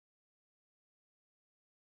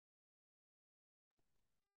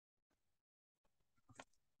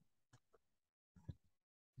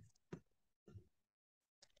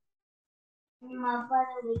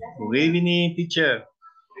Good evening, teacher.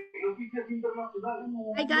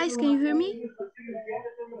 Hi guys, can you hear me?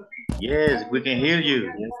 Yes, we can hear you.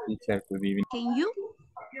 Yes, teacher, good evening. Can you?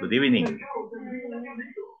 Good evening.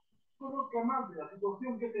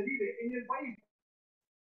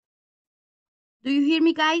 Do you hear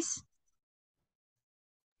me guys?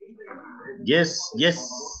 Yes, yes.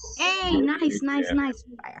 Hey, nice, nice, nice.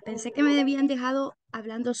 Vaya, pensé que me habían dejado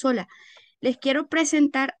hablando sola. Les quiero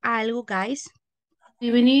presentar algo, guys.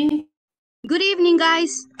 Good evening. Good evening,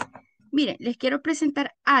 guys. Miren, les quiero presentar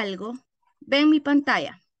algo. Ven mi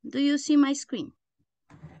pantalla. Do you see my screen?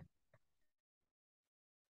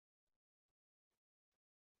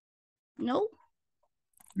 No.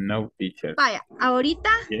 No, teacher. Vaya, ahorita.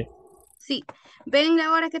 Yes. Sí. ¿Ven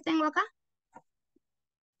la hora que tengo acá?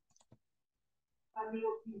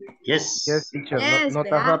 Yes. Yes, teacher. Yes,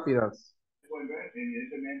 Notas ¿verdad? rápidas.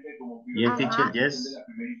 Yes, teacher, Ajá. yes.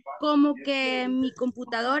 Como que mi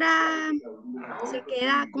computadora se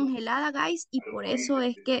queda congelada, guys, y por eso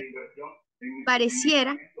es que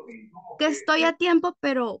pareciera que estoy a tiempo,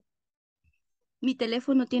 pero mi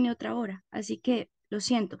teléfono tiene otra hora, así que lo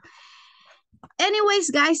siento.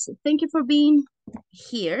 Anyways, guys, thank you for being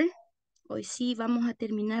here. Hoy sí vamos a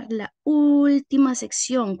terminar la última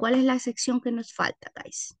sección. ¿Cuál es la sección que nos falta,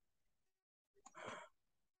 guys?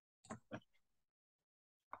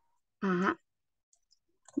 Ajá.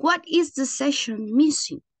 What is the session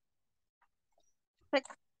missing?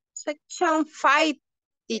 Section 5,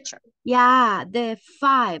 teacher. Yeah, the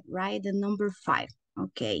 5, right? The number 5.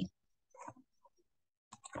 Okay.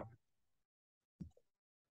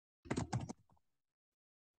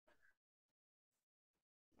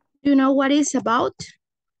 Do you know what it's about?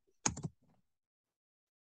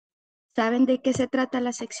 ¿Saben de qué se trata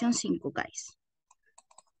la sección 5, guys?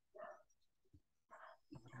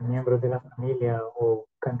 Miembros de la familia o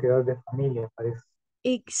cantidad de familia, parece.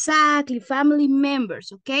 Exactly, family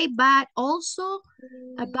members, okay? But also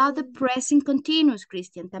about the present continuous,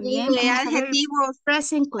 Christian. También Y vamos a ver adjetivos,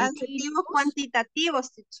 present adjetivos continuous.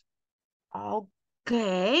 cuantitativos, teacher.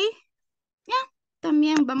 Okay. Yeah,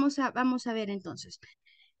 también vamos a ver entonces.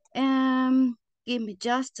 Give me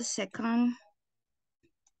just a second.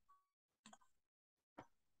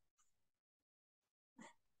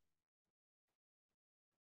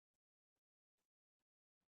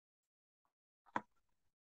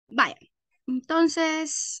 Vaya,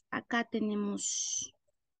 entonces acá tenemos...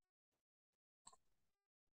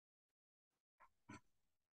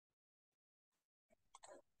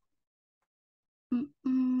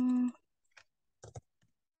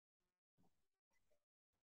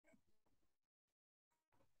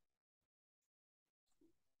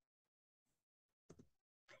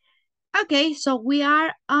 Okay, so we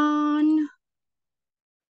are on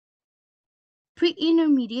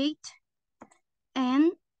pre-intermediate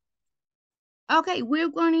and okay, we're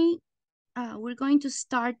going to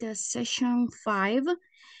start the session 5.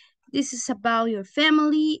 This is about your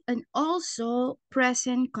family and also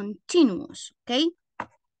present continuous, okay?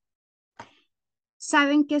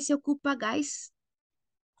 ¿Saben qué se ocupa, guys?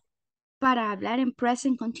 Para hablar en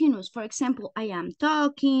present continuous. For example, I am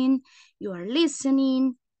talking, you are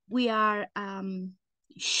listening, we are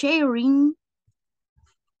sharing.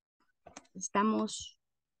 Estamos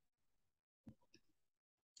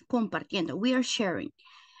compartiendo. We are sharing.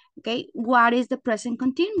 Okay, what is the present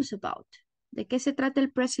continuous about? ¿De qué se trata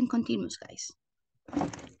el present continuous, guys?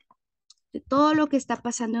 De todo lo que está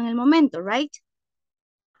pasando en el momento, right?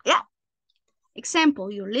 Yeah.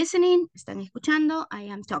 Example, you're listening, están escuchando, I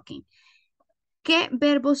am talking. ¿Qué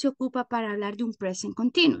verbo se ocupa para hablar de un present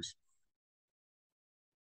continuous?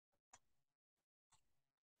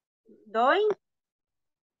 Doing.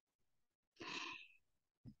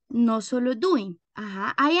 No solo doing.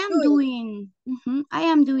 Ajá, I am doing. I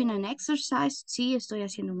am doing an exercise. Sí, estoy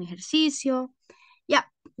haciendo un ejercicio. Yeah,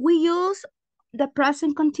 we use the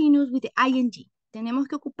present continuous with the ing. Tenemos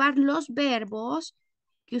que ocupar los verbos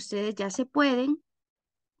que ustedes ya se pueden,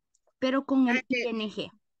 pero con el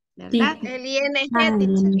ing, ¿verdad? Sí. El ING,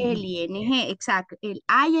 teacher. El ing, exacto. El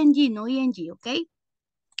ing, no ing, ¿ok?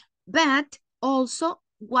 But also,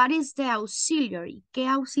 what is the auxiliary? ¿Qué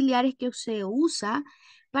auxiliares que se usa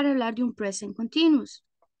para hablar de un present continuous?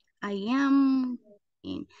 I am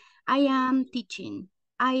in, I am teaching,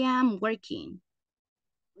 I am working.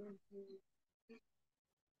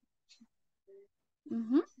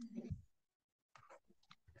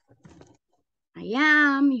 I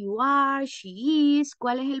am, you are, she is.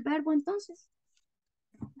 ¿Cuál es el verbo entonces?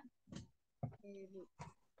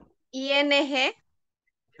 ING.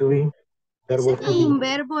 To be. Verbo to be. Un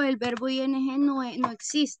verbo, el verbo ing no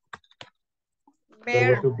existe.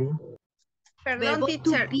 Verbo to be. Perdón, Verbo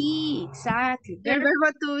teacher. to be, exactly. El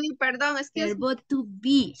verbo to be, perdón, excuse me. Verbo to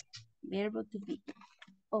be. Verbo to be.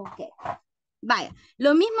 Ok. Vaya,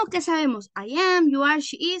 lo mismo que sabemos, I am, you are,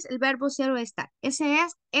 she is, el verbo ser o estar. Ese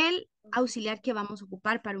es el auxiliar que vamos a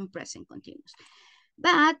ocupar para un present continuous.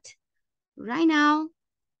 But, right now,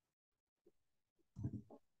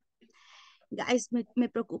 guys, me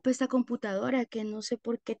preocupa esta computadora que no sé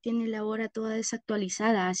por qué tiene la hora toda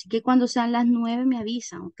desactualizada. Así que cuando sean las 9 me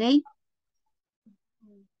avisan, ¿ok?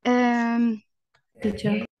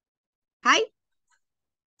 Teacher. Hi.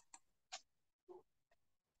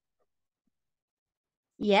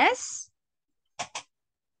 Yes.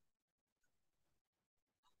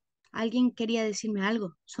 Alguien quería decirme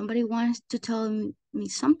algo. Somebody wants to tell me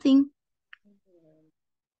something.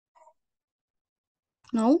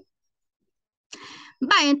 No.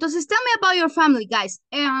 Bye. Entonces, tell me about your family, guys.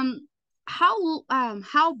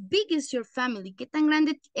 How big is your family? ¿Qué tan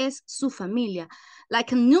grande es su familia?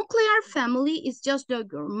 Like a nuclear family is just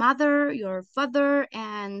your mother, your father,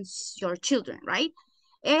 and your children, right?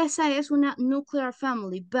 Esa es una nuclear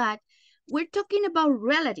family, but we're talking about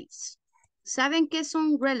relatives. ¿Saben qué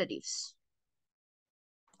son relatives?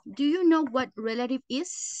 Do you know what relative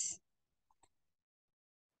is?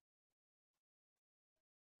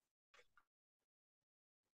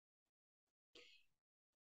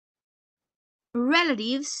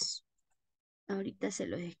 Relatives, ahorita se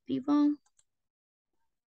los escribo.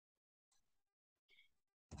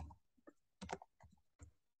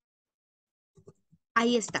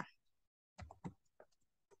 Ahí está.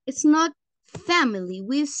 It's not family,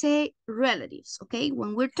 we say relatives, okay?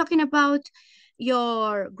 When we're talking about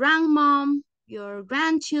your grandmom, your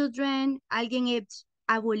grandchildren, ¿alguien es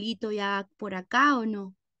abuelito ya por acá o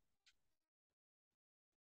no?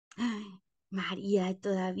 Ay, María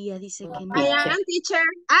todavía dice que no. I am, teacher.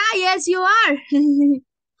 Ah, yes, you are.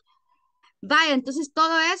 Vaya, entonces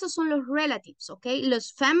todo eso son los relatives, ¿ok?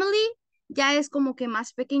 Los family ya es como que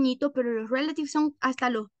más pequeñito, pero los relatives son hasta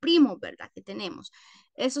los primos, ¿verdad? Que tenemos.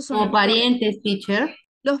 Esos son Como los parientes, teacher.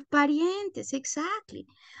 Los parientes, exactly.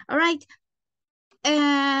 All right.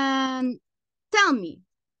 And tell me,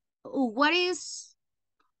 what is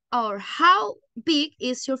or how big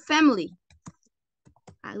is your family?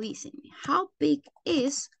 Listen, how big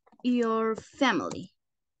is your family?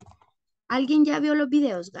 ¿Alguien ya vio los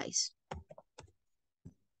videos, guys?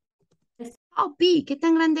 How big? ¿Qué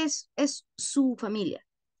tan grande es su familia?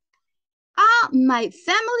 My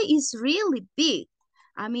family is really big.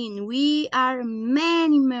 I mean, we are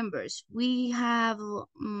many members. We have,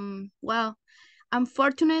 well,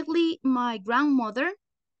 unfortunately, my grandmother.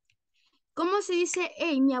 ¿Cómo se dice,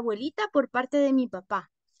 hey, mi abuelita por parte de mi papá?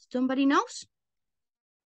 Somebody knows?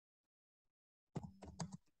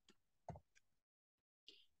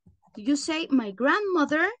 You say my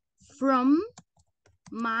grandmother from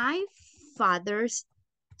my father's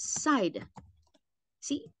side.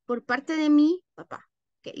 ¿Sí? Por parte de mi papá.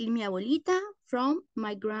 Okay. Y mi abuelita from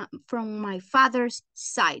my father's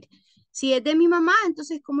side. Si es de mi mamá,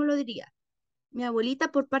 entonces, ¿cómo lo diría? Mi abuelita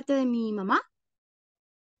por parte de mi mamá.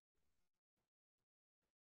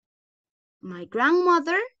 My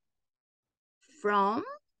grandmother from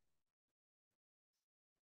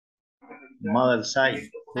Mother's side.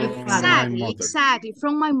 Exactly,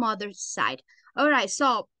 from my mother's side. All right,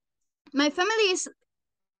 so my family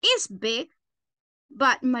is big,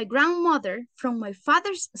 but my grandmother from my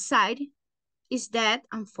father's side is dead,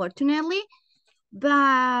 unfortunately,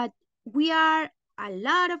 but we are a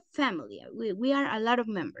lot of family. We are a lot of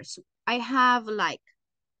members. I have like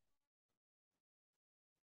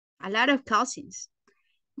a lot of cousins,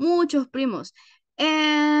 muchos primos.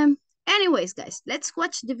 Anyways, guys, let's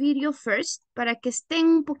watch the video first. Para que estén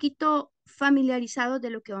un poquito familiarizados de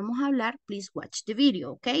lo que vamos a hablar, please watch the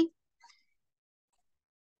video, okay?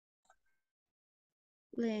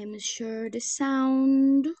 Let me share the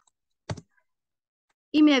sound.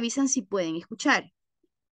 Y me avisan si pueden escuchar.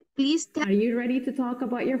 Please tell. Are you ready to talk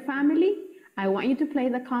about your family? I want you to play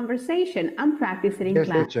the conversation and practice it in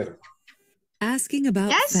class. Teacher. Asking about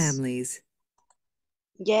Yes? families.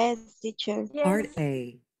 Yes, teacher. Part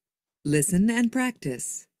A. Listen and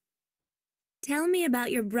practice. Tell me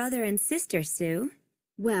about your brother and sister, Sue.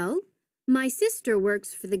 Well, my sister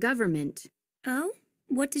works for the government. Oh,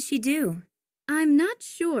 what does she do? I'm not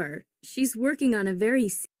sure. She's working on a very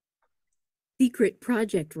secret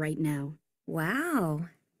project right now. Wow.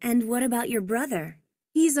 And what about your brother?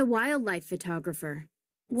 He's a wildlife photographer.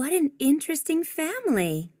 What an interesting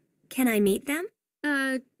family. Can I meet them?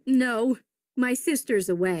 No. My sister's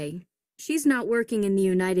away. She's not working in the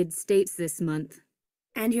United States this month.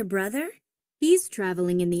 And your brother? He's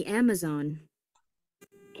traveling in the Amazon.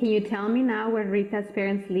 Can you tell me now where Rita's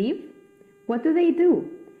parents live? What do they do?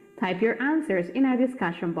 Type your answers in our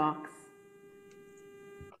discussion box.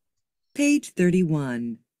 Page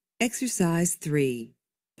 31. Exercise 3.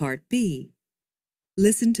 Part B.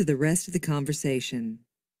 Listen to the rest of the conversation.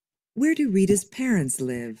 Where do Rita's parents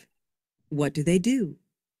live? What do they do?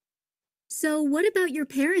 So what about your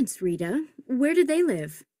parents, Rita? Where do they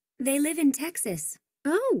live? They live in Texas.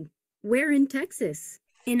 Oh, where in Texas?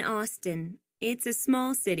 In Austin. It's a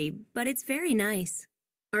small city, but it's very nice.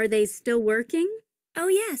 Are they still working? Oh,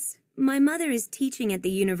 yes. My mother is teaching at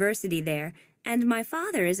the university there, and my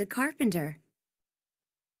father is a carpenter.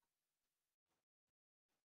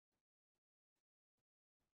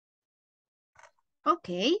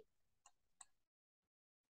 Okay.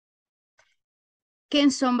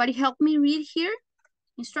 Can somebody help me read here?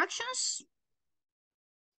 Instructions?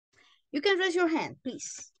 You can raise your hand,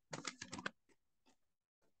 please.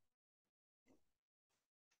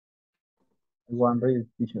 One read,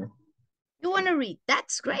 teacher. You want to read?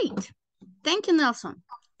 That's great. Thank you, Nelson.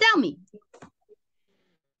 Tell me.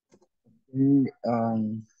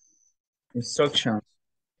 Instructions.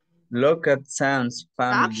 Look at Sam's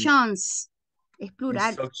family. Instructions. Es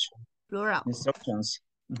plural. Plural. Instructions.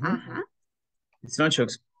 Ajá.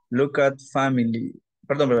 Instructions. Look at family.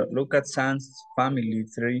 Perdón, look at Sam's family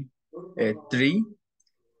tree. Three.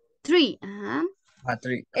 Ajá.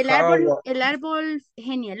 Tree. El árbol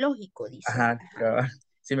genealógico, dice. Ajá.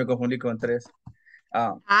 Sí, me confundí con 3.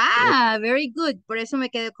 Very good. Por eso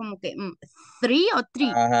me quedé como que 3 o 3.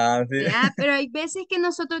 Ajá, sí. Pero hay veces que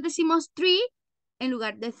nosotros decimos 3 en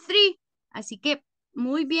lugar de 3. Así que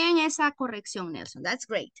muy bien esa corrección, Nelson. That's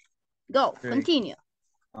great. Go, Great. continue.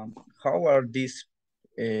 How are these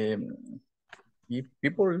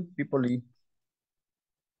people?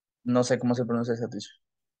 No sé cómo se pronuncia esa teacher.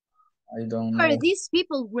 I don't know. Are these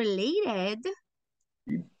people related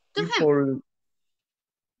to him?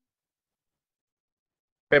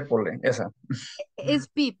 People, esa. It's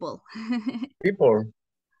people. People.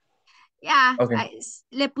 Ya, Okay.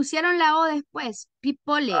 le pusieron la O después.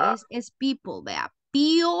 People es people, vea.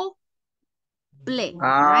 People. Right?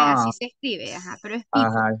 Así se escribe, ajá, pero es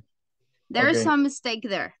people. There is some mistake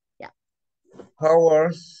there. Yeah. How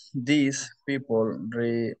are these people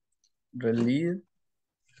related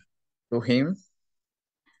to him?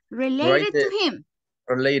 Related to him.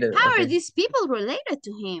 Related. How are these people related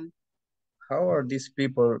to him? How are these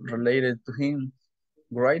people related to him?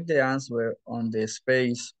 Write the answer on the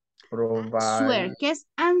space provided. ¿Qué es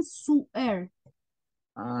answer?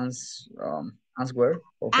 Answer.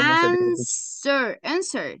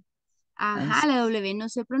 Answer. Ajá, la W no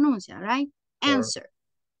se pronuncia, right? Answer.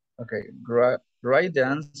 Okay, write the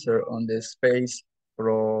answer on the space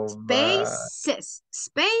provided.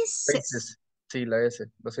 Spaces. Sí, la S,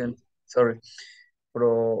 lo siento. Sorry.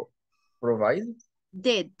 Provide.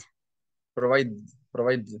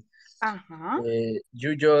 Ajá.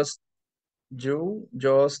 You just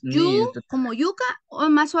need to... como yuca o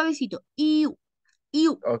más suavecito. You.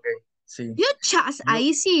 Okay, sí. You just,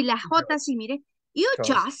 ahí sí, la J sí, mire. You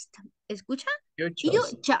just, ¿escucha? You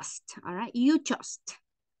just, all right, you just.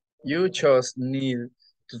 You just need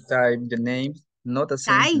to type the name, not a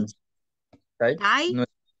sentence. Type.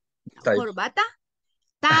 Corbata.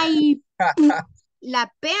 Type. La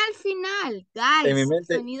P al final, guys. En mi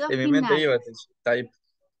mente iba a decir type.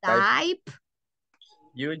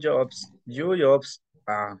 You just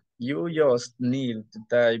need to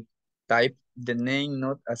type the name,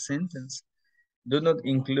 not a sentence. Do not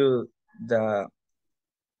include the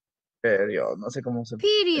period. No sé cómo se...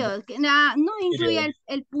 Period. No incluye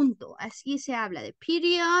el punto. Así se habla de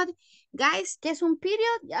period. Guys, ¿qué es un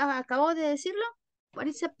period? Ya acabo de decirlo. What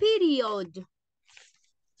is a period?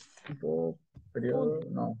 Periodo,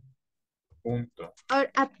 no. Punto. Or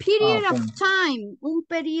a period of time. Un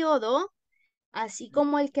periodo, así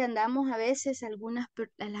como el que andamos a veces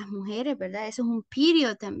las mujeres, ¿verdad? Eso es un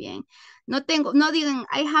period también. No digan,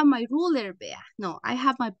 I have my ruler, vea. No, I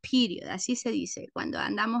have my period. Así se dice cuando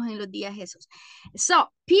andamos en los días esos. So,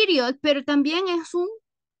 period, pero también es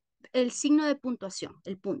el signo de puntuación,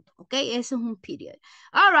 el punto, ¿ok? Eso es un period.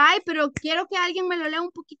 All right, pero quiero que alguien me lo lea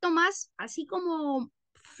un poquito más, así como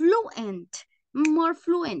fluent, more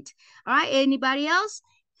fluent. All right, anybody else?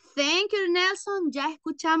 Thank you, Nelson. Ya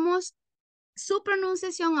escuchamos su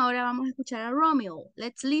pronunciación. Ahora vamos a escuchar a Romeo.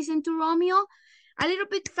 Let's listen to Romeo a little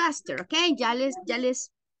bit faster, ¿ok? Ya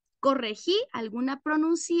les corregí alguna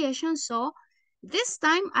pronunciation, so this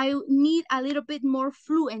time I need a little bit more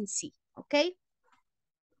fluency, ¿ok?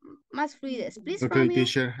 Más fluidez, please, Okay, Romeo.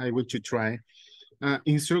 teacher, I will try.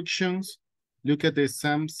 Instructions. Look at the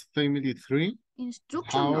Sam's family tree.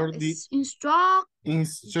 Instruction, no, it's instructions.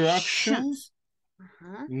 Instructions.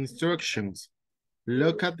 Instructions.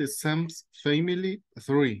 Look at the Sam's family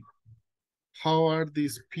 3. How are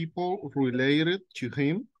these people related to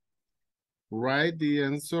him? Write the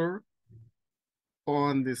answer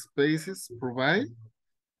on the spaces provided.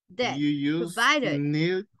 You use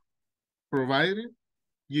provided.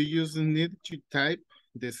 You use need to type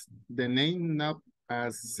the name not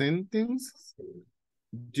as sentence.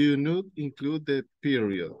 Do not include the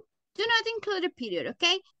period. Do not include the period,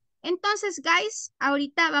 ¿ok? Entonces, guys,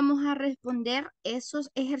 ahorita vamos a responder esos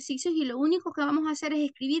ejercicios y lo único que vamos a hacer es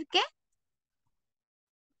escribir, ¿qué?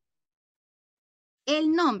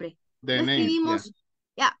 El nombre. The Lo name, escribimos,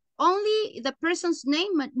 yeah, only the person's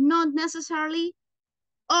name, but not necessarily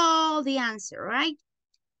all the answer, right?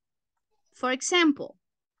 For example,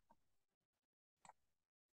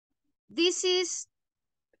 this is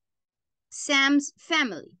Sam's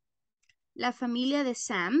family. La familia de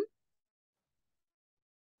Sam.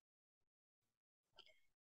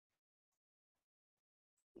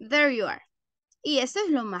 There you are. Y esto es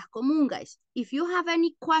lo más común, guys. If you have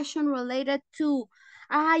any question related to,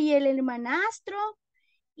 ay, el hermanastro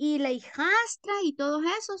y la hijastra y todos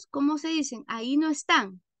esos, ¿cómo se dicen? Ahí no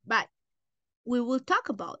están, but we will talk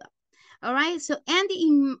about that. All right, so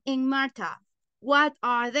Andy and Martha, what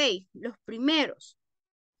are they? Los primeros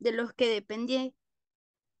de los que dependen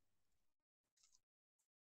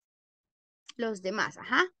los demás,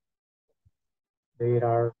 ajá. They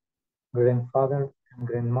are grandfather and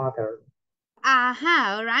grandmother.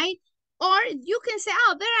 Ajá, all right. Or you can say,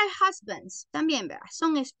 oh, there are husbands. También, ¿verdad?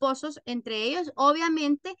 Son esposos entre ellos.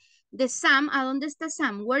 Obviamente, de Sam, ¿a dónde está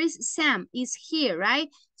Sam? Where is Sam? Is here, right?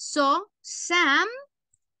 So, Sam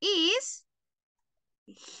is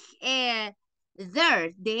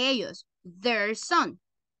their, de ellos, their son.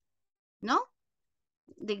 ¿No?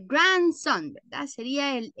 The grandson, ¿verdad?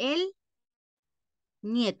 Sería el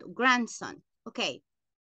nieto, grandson. Ok.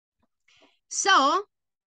 So,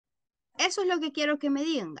 eso es lo que quiero que me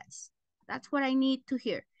digan, guys. That's what I need to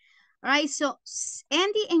hear. All right, so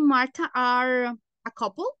Andy and Martha are a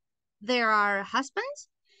couple. They are husbands.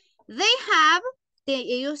 They have,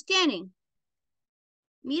 ellos tienen.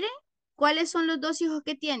 Miren, ¿cuáles son los dos hijos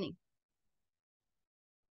que tienen?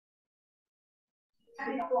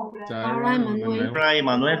 Sara y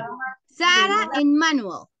Manuel. Sara and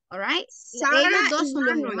Manuel. All right. Ellos dos son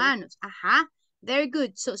los hermanos. Ajá. Very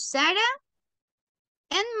good. So Sara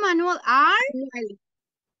and Manuel are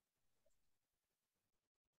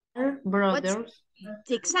brothers.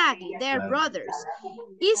 Exactly, they're brothers.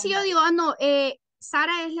 Y si yo digo, no,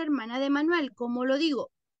 Sara es la hermana de Manuel, ¿cómo lo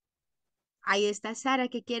digo? Ahí está Sara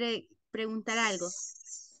que quiere preguntar algo.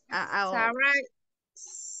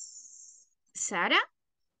 Sara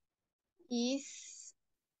is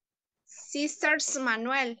sisters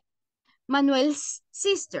Manuel. Manuel's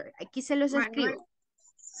sister. Aquí se los escribo.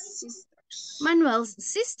 Manuel's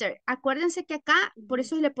sister. Acuérdense que acá, por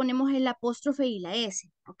eso le ponemos el apóstrofe y la S,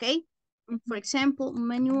 ¿ok? For example,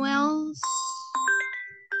 Manuel's.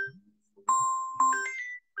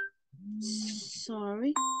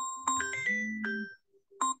 Sorry.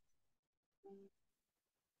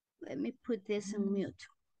 Let me put this on mute.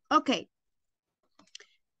 Ok.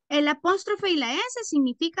 El apóstrofe y la S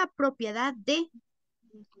significa propiedad de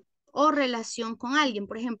o relación con alguien.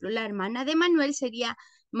 Por ejemplo, la hermana de Manuel sería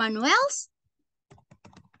Manuel's.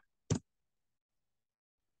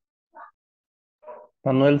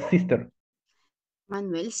 Manuel's sister.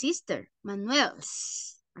 Manuel's sister.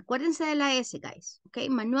 Manuel's. Acuérdense de la S, guys. Ok,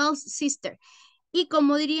 Manuel's sister. Y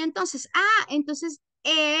como diría entonces, entonces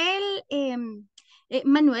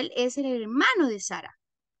Manuel es el hermano de Sara.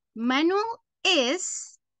 Manuel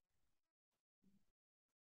es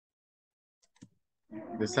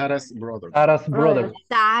The Sarah's brother. Sarah's brother.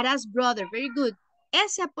 Sarah's brother. Very good.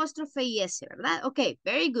 S apóstrofe y S, ¿verdad? Ok,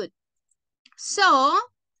 very good. So,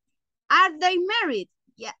 are they married?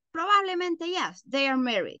 Yeah, probablemente yes. They are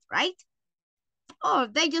married, right? Or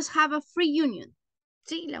they just have a free union.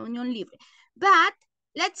 Sí, la unión libre. But,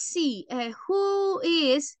 let's see. Who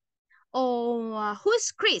is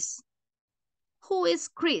Chris? Who is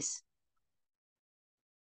Chris?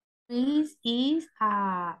 Chris is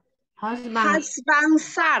a husband. Husband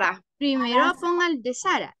Sara. Primero ponga el de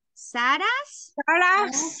Sara. Sarah's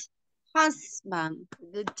husband.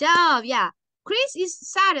 Good job, yeah. Chris is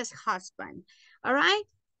Sarah's husband. All right.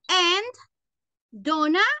 And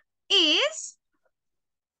Donna is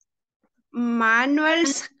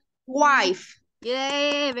Manuel's wife.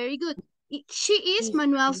 Yeah, very good. She is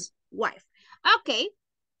Manuel's wife. Okay.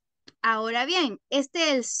 Ahora bien,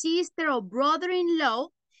 el sister o brother-in-law,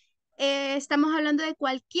 estamos hablando de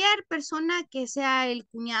cualquier persona que sea el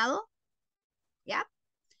cuñado, ¿ya?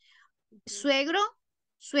 suegro,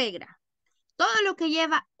 suegra. Todo lo que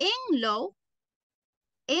lleva in-law,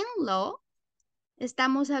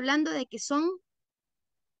 estamos hablando de que son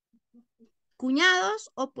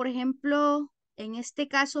cuñados o, por ejemplo, en este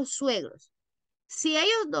caso, suegros. Si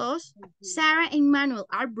ellos dos, Sarah and Manuel,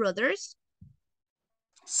 are brothers,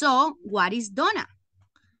 so what is Donna?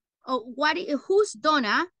 Or who's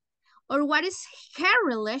Donna? Or what is her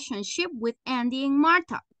relationship with Andy and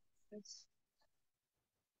Martha?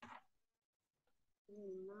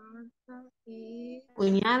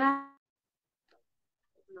 Cuñada.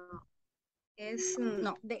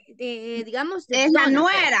 No, digamos de Es la Donna.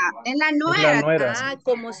 nuera, es la Es la nuera. nuera. Ah,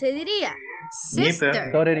 ¿cómo se diría?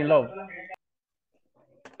 Sister. Daughter-in-law.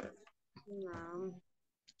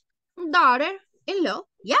 Daughter-in-law.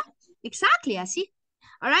 Yeah, exactly, así.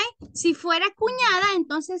 All right. Si fuera cuñada,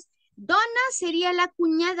 entonces Donna sería la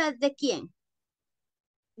cuñada de quién?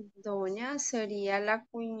 Doña sería la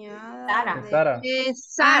cuñada Sara. Sara. de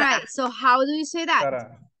Sara. All right, so how do you say that?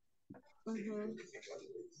 Sara.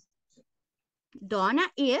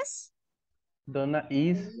 Donna is? Donna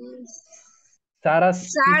is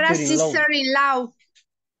Sarah's Sarah's sister-in-law. sister-in-law.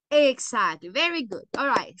 Exactly, very good. All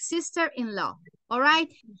right, sister-in-law. All right,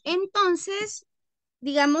 entonces,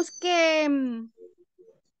 digamos que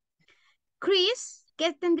Chris,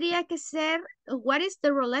 ¿qué tendría que ser? What is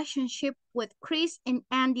the relationship with Chris and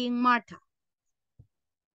Andy and Martha?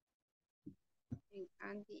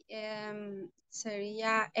 Andy,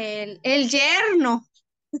 sería el yerno.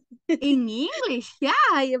 In English,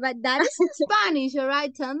 yeah, but that is in Spanish, all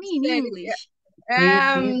right? Tell me in English.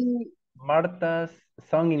 Chris is Martha's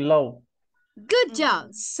son-in-law. Good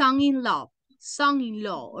job, son-in-law,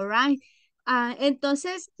 son-in-law, all right?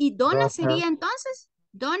 Entonces, ¿y Donna sería entonces?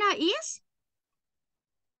 Donna is?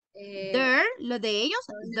 Their, lo de ellos,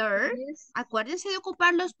 their. Acuérdense de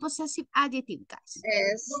ocupar los possessive adjectives, guys.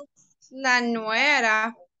 Es la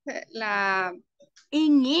nuera, la...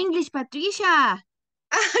 In English, Patricia.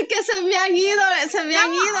 Que se me han ido los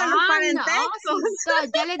parentescos. No,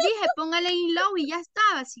 ya les dije, póngale in law y ya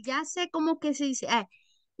estaba. Si ya sé cómo que se dice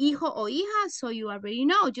hijo o hija, so you already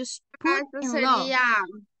know. Just put in law. Sería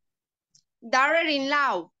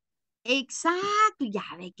daughter-in-law. Exactly, ya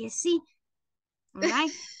ve que sí. All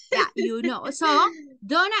right, yeah, you know. So,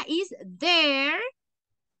 Donna is their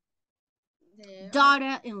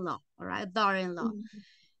daughter-in-law. All right, daughter-in-law.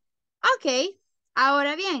 Okay,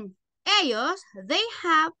 ahora bien, ellos, they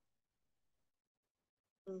have,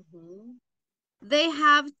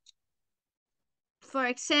 for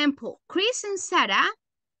example, Chris and Sarah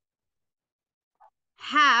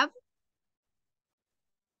have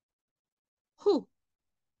who?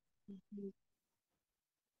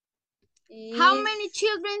 How many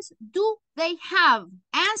children do they have?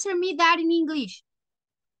 Answer me that in English.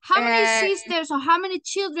 How many sisters or how many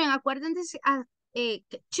children? Acuérdense,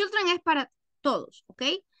 children es para todos,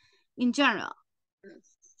 okay? In general.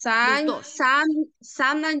 Sam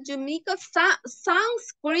and Yumiko,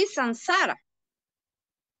 sons, Chris and Sarah.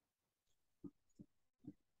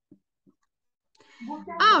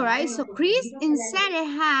 All right, so Chris and Sarah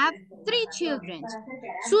have 3 children.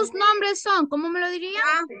 Sus nombres son, ¿cómo me lo diría?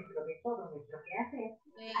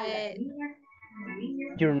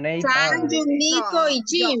 Your name Sam, Yumiko y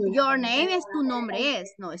Jim. Your name es tu nombre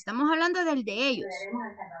es. No, estamos hablando del de ellos.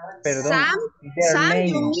 Perdón. Sam,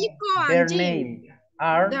 Yumiko and Jim.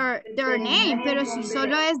 Their name, pero si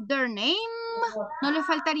solo es their name, no le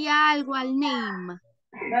faltaría algo al name.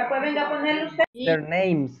 Their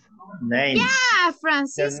names. Yeah,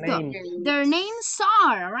 Francisco. Their names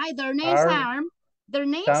are, right? Their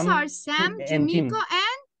names are Sam, Yumiko,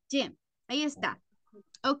 and Jim. Ahí está.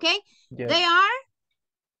 Okay. Yes. They are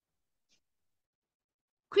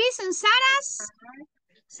Chris and Sarah's.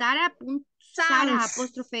 Sarah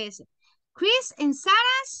apóstrofe S. Chris and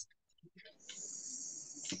Sarah's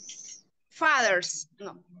fathers.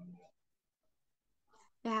 No.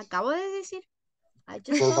 Les acabo de decir. I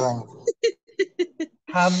just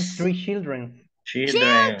have 3 children.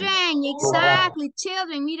 Children, exactly,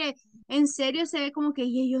 children. Mire, en serio se ve como que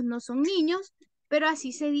ellos no son niños, pero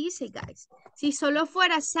así se dice, guys. Si solo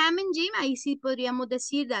fuera Sam and Jim, ahí sí podríamos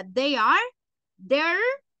decir that they are, their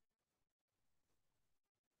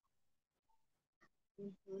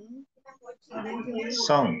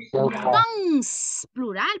sons,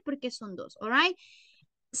 plural, porque son 2, all right?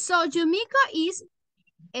 So, Yumiko is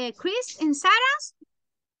Chris and Sarah's.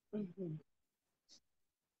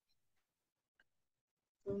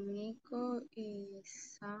 Yumiko y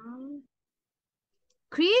Sam.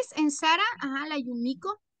 Chris and Sarah, la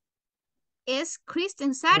Yumiko es Chris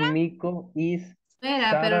and Sarah. Yumiko is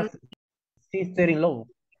Sarah's sister-in-law.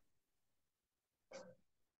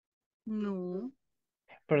 No.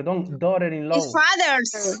 Perdón, daughter-in-law. It's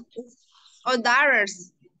fathers o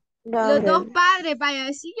daughters. Los dos padres,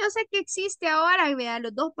 vaya, sí, yo sé que existe ahora, vea,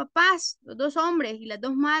 los dos papás, los dos hombres y las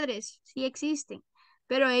dos madres, sí existen,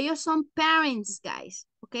 pero ellos son parents, guys,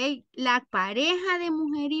 ¿ok? La pareja de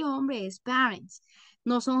mujer y hombre es parents,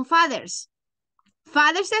 no son fathers.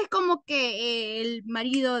 Fathers es como que el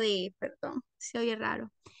marido de, perdón, se oye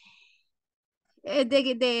raro,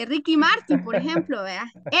 de Ricky Martin, por ejemplo,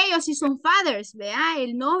 vea. Ellos sí son fathers, vea,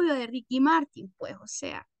 el novio de Ricky Martin, pues, o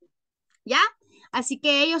sea, ¿ya? Así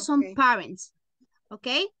que ellos son parents, ¿ok?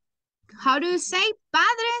 How do you say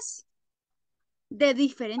padres de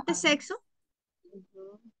diferente sexo?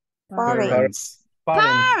 Parents.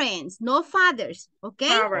 Parents, no fathers, ¿ok?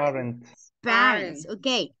 Parents.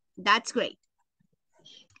 Okay, that's great.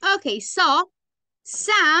 Okay, so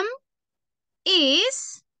Sam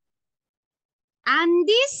is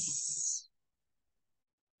Andy's.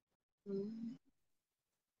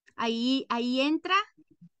 Ahí entra.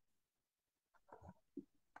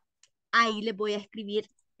 Ahí le voy a escribir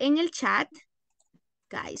en el chat,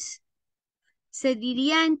 guys. Se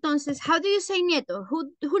diría entonces, how do you say nieto?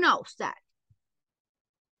 Who knows that?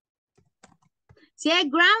 Si es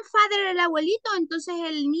grandfather el abuelito, entonces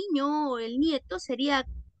el niño o el nieto sería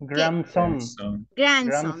Grandson.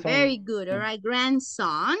 Grandson. Very good, all right.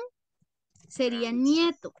 Grandson sería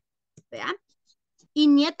nieto, ¿verdad? ¿Y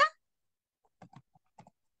nieta?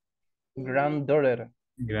 Granddaughter.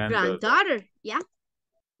 Granddaughter, yeah.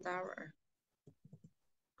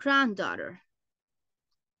 Granddaughter.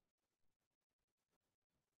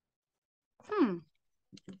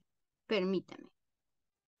 Permítame.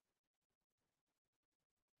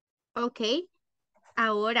 Ok.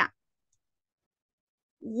 Ahora,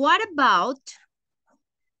 what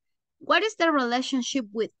is the relationship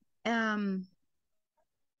with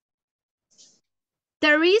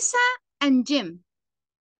Teresa and Jim?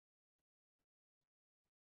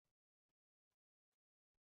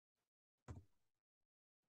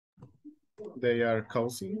 They are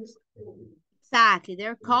cousins. Exactly,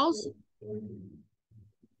 they're cousins.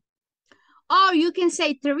 Or you can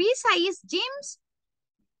say Teresa is Jim's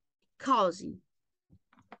cousin.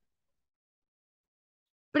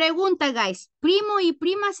 Pregunta, guys. ¿Primo y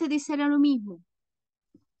prima se dicen lo mismo?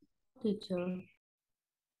 Teacher.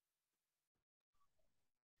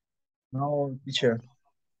 No, teacher.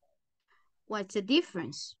 What's the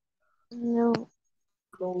difference? No.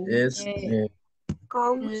 Es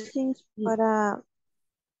Cousins para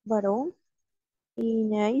varón y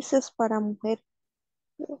ISSS para mujer.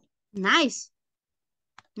 Nice.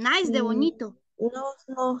 Nice de bonito.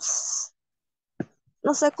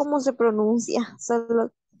 No sé cómo se pronuncia.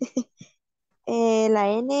 Solo la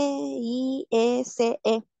N-I-E-C-E.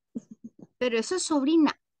 Pero eso es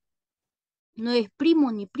sobrina. No es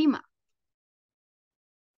primo ni prima.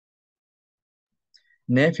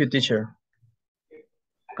 Nephew, teacher.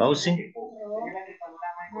 Cousin.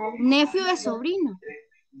 Nephew es sobrino.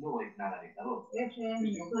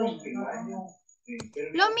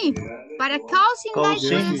 Lo mismo. Para cousin, guys,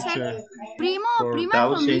 pueden ser primo o prima, es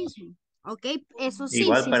lo mismo. Ok, eso sí,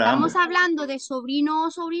 Igual si para estamos ambos. hablando de sobrino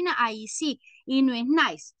o sobrina, ahí sí. Y no es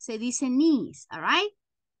nice, se dice niece, all right?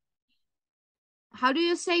 How do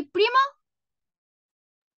you say primo?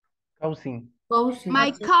 Cousin.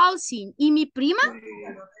 My cousin. ¿Y mi prima?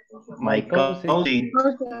 My cousin.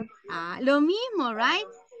 Ah, lo mismo, right?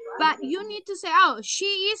 But you need to say, oh,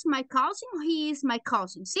 she is my cousin or he is my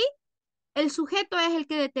cousin, ¿sí? El sujeto es el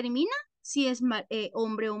que determina si es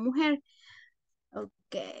hombre o mujer.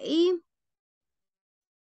 Ok.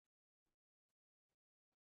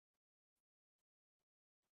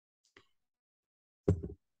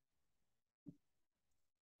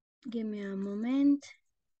 Give me a moment.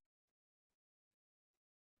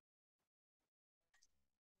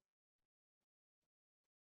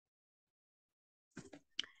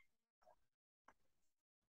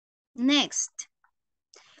 Next.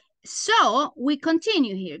 So, we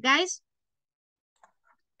continue here, guys.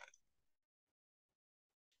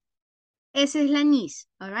 Esa es la niece,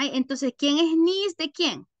 all right? Entonces, ¿quién es niece de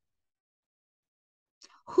quién?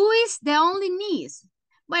 Who is the only niece?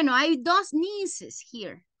 Bueno, hay dos nieces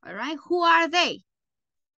here, all right? Who are they?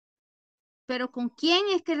 Pero ¿con quién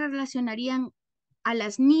es que relacionarían a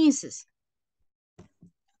las nieces?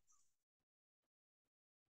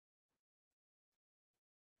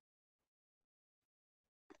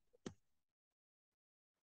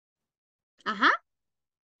 Ajá.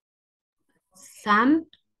 Sam.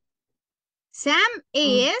 Sam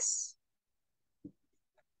is...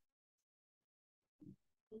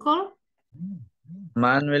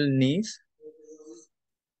 Manuel niece.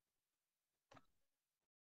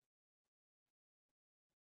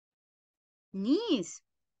 Niece.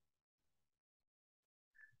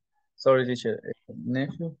 Sorry, teacher.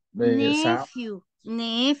 Nephew. Sam. Nephew,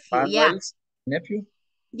 yeah. Manuel's nephew.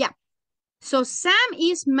 Yeah. So Sam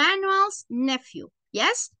is Manuel's nephew.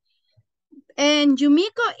 Yes. And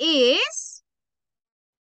Yumiko is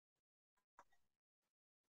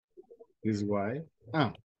His wife.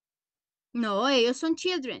 Ah, no, ellos son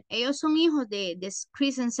children. Ellos son hijos de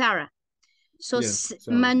Chris and Sarah. So yes,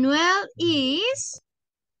 sorry. Manuel is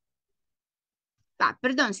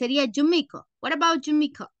perdón, sería Yumiko. What about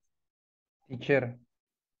Yumiko? Teacher.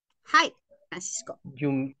 Hi, Francisco.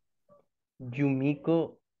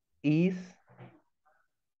 Yumiko is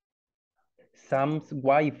Sam's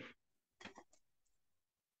wife.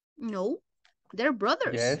 No, they're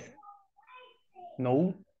brothers. Yes.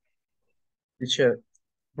 No. Teacher.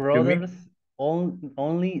 Brothers,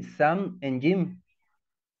 only Sam and Jim.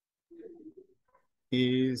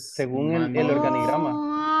 Is Según el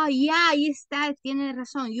organigrama. Oh, yeah, ahí está, tiene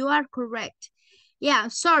razón. You are correct. Yeah,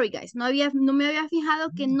 sorry guys, no me había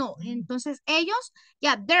fijado que no. Entonces ellos,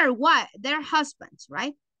 yeah, they're husbands,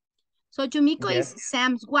 right? So Yumiko Yes. is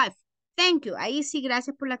Sam's wife. Thank you. Ahí sí,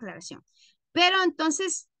 gracias por la aclaración. Pero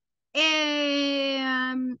entonces,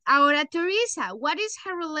 ahora Teresa, what is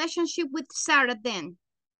her relationship with Sarah then?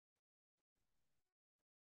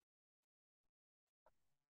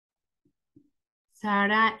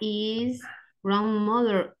 Sarah is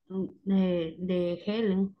grandmother de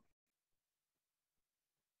Helen.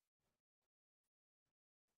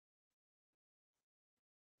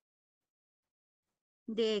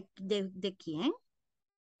 ¿De quién?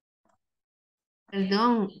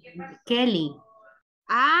 Perdón, Kelly.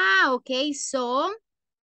 Ah, okay, so.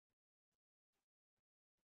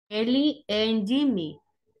 Kelly and Jimmy.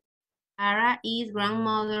 Sarah is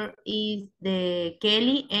grandmother is the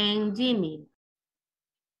Kelly and Jimmy.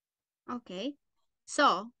 Okay,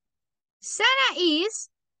 so Sarah is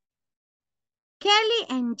Kelly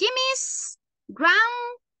and Jimmy's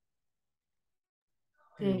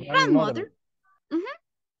grandmother.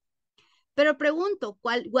 Pero pregunto,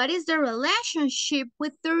 what is the relationship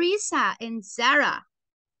with Teresa and Sarah?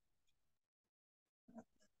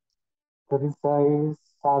 Teresa is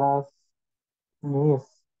Sarah's niece.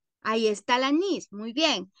 Ahí está la niece, muy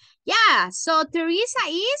bien. Yeah, so Teresa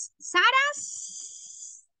is Sarah's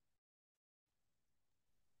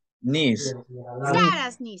Niece.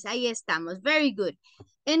 Sarah's niece, ahí estamos, very good.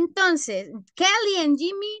 Entonces, Kelly and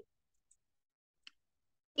Jimmy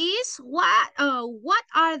is what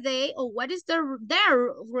are they, or what is their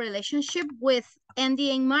relationship with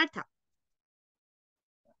Andy and Martha?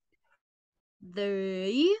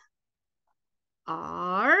 They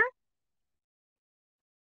are.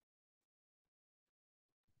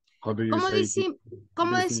 ¿Cómo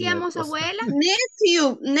decíamos, abuela?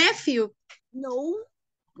 Nephew. No,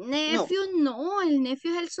 nephew no, el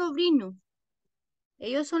nephew es el sobrino.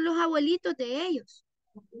 Ellos son los abuelitos de ellos.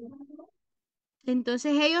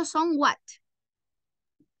 Entonces ellos son what?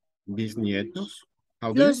 Bisnietos.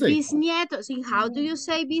 Los bisnietos. ¿Y how do you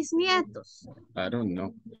say bisnietos? I don't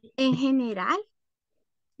know. En general.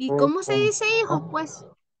 ¿Y cómo se dice hijos, pues?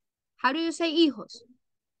 How do you say hijos?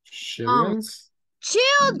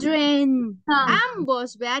 Children.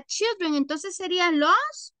 Ambos, ¿verdad? Children. Entonces serían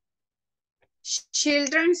los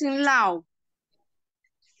children-in-law.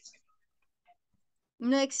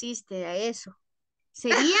 No existe eso.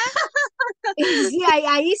 ¿Sería? Sí,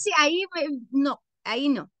 ahí no, ahí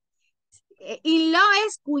no. In-law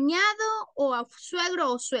es cuñado o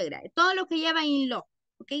suegro o suegra. Todo lo que lleva in-law,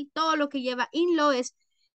 ¿ok? Todo lo que lleva in-law es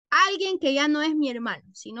alguien que ya no es mi hermano,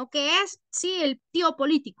 sino que es, sí, el tío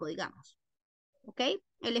político, digamos. ¿Ok?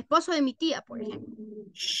 El esposo de mi tía, por ejemplo.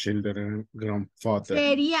 Children grandfather.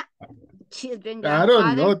 Sería children I grandfather.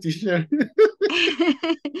 don't know, teacher.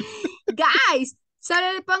 Guys,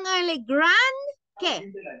 solo le pónganle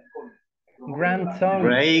 ¿qué? Grandson.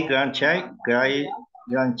 Great grandchild,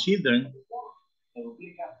 grandchildren.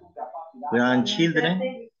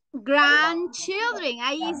 Grandchildren.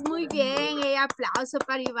 Ahí es muy bien. Aplauso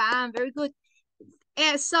para Iván. Very good.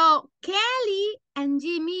 So, Kelly and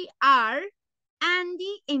Jimmy are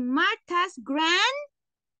Andy and Martha's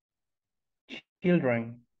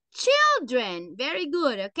children. Very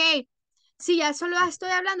good. Okay. Si ya solo estoy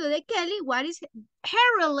hablando de Kelly, what is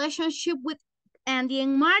her relationship with Andy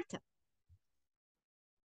and Martha?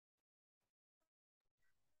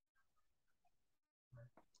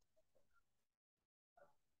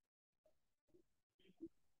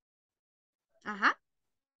 Ajá.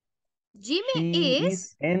 Jimmy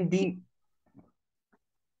is Andy.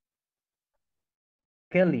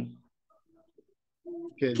 Kelly.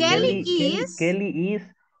 Kelly is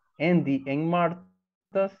Andy and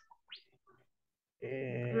Martha's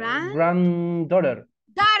Granddaughter.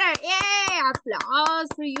 Daughter, yeah, applause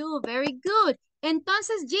for you, very good.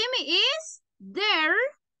 Entonces, Jimmy is their,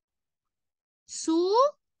 su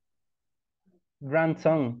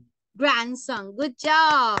Grandson. grandson, good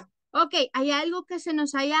job. Ok, ¿hay algo que se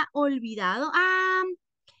nos haya olvidado?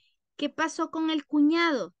 ¿Qué pasó con el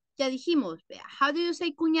cuñado? Ya dijimos, how do you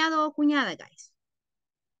say cuñado o cuñada, guys?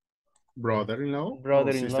 Brother-in-law.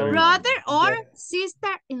 Brother-in-law. Brother or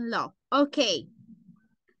sister-in-law. Ok,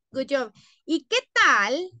 good job. ¿Y qué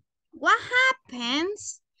tal? What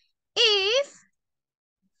happens if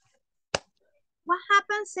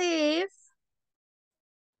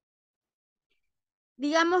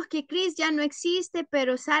digamos que Chris ya no existe,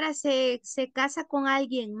 pero Sara se casa con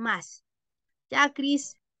alguien más? Ya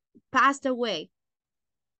Chris passed away.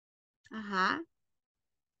 Ajá.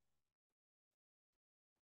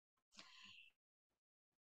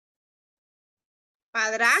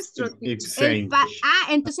 Padrastro.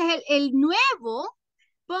 Entonces el nuevo,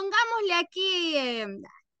 pongámosle aquí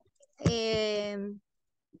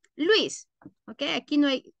Luis. Ok, aquí no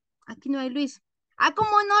hay Luis.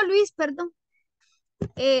 ¿Cómo no, Luis? Perdón.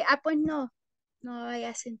 Pues no vaya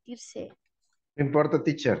a sentirse. No importa,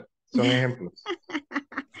 teacher, son ejemplos.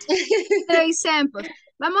 Examples.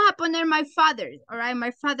 Vamos a poner my father, all right,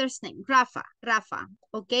 my father's name, Rafa,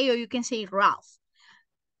 okay, or you can say Ralph.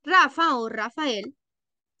 Rafa o Rafael,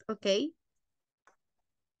 ok,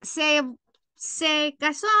 se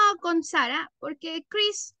casó con Sara porque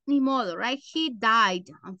Chris, ni modo, right, he died,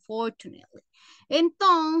 unfortunately.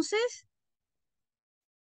 Entonces,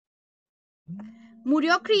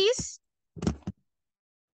 murió Chris.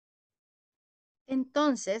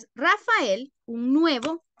 Entonces, Rafael,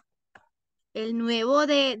 el nuevo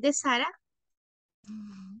de Sara.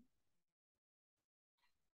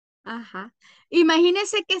 Ajá.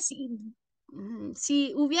 Imagínense que si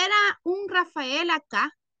hubiera un Rafael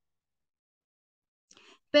acá,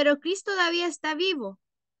 pero Chris todavía está vivo.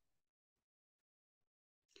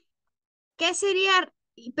 ¿Qué sería?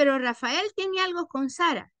 Pero Rafael tiene algo con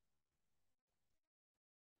Sara.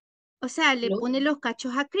 O sea, le pone los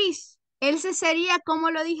cachos a Chris. Él se sería,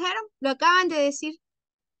 ¿cómo lo dijeron? Lo acaban de decir.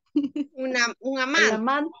 Un amante. El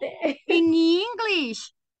amante. In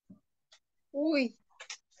English. Uy.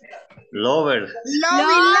 Lover.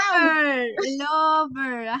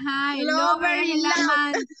 Lover. Ajá, el lover es el Lover-in-law.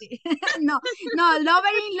 amante. no,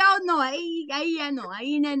 lover-in-law no, ahí ya no,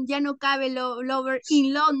 ahí ya no cabe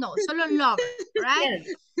lover-in-law, no, solo lover, right?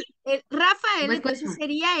 Rafael entonces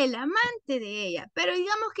sería el amante de ella, pero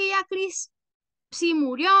digamos que ya Chris sí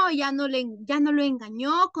murió, ya no lo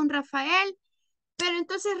engañó con Rafael, pero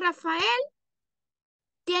entonces Rafael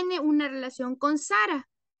tiene una relación con Sara,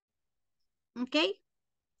 ¿ok?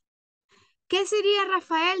 ¿Qué sería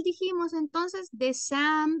Rafael? Dijimos entonces de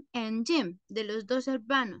Sam and Jim, de los dos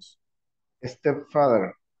hermanos.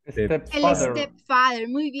 Stepfather. El stepfather,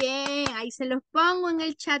 muy bien. Ahí se los pongo en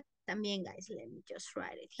el chat también, guys. Let me just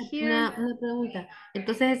write it here. Una pregunta.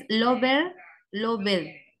 Entonces, lover.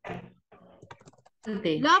 Lover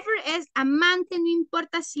es amante, no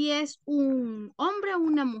importa si es un hombre o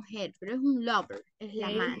una mujer, pero es un lover, es el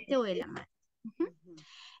amante o el amante.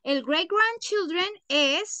 El great grandchildren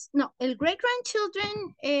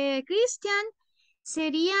Christian,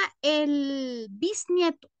 sería el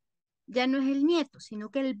bisnieto. Ya no es el nieto, sino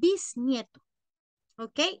que el bisnieto.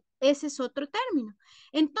 ¿Ok? Ese es otro término.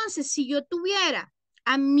 Entonces, si yo tuviera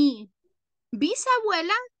a mi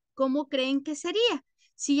bisabuela, ¿cómo creen que sería?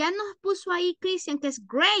 Si ya nos puso ahí Christian, que es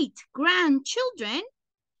great grandchildren,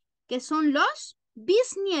 que son los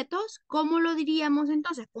bisnietos, ¿cómo lo diríamos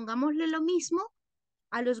entonces? Pongámosle lo mismo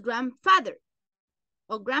a los grandfather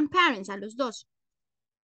o grandparents, a los dos.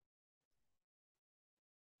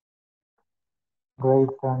 Great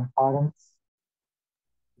grandparents.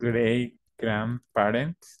 Great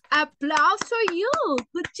grandparents. Applause for you.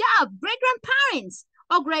 Good job. Great grandparents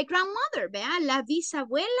o great grandmother. Vean, la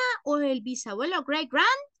bisabuela o el bisabuelo. Great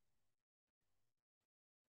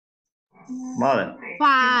Mother.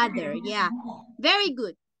 Father, yeah. Very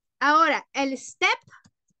good. Ahora, el step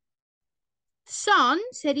son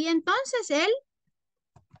sería entonces el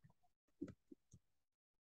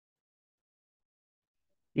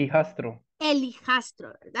hijastro. El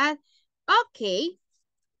hijastro, ¿verdad? Ok.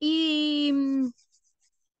 Y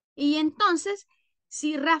entonces,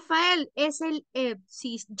 si Rafael es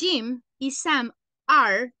si Jim y Sam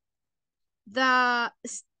are the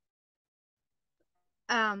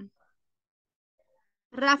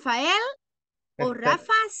Rafael o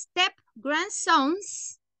Rafa step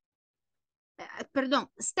grandsons, perdón,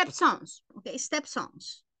 stepsons, ok,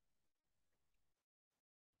 stepsons.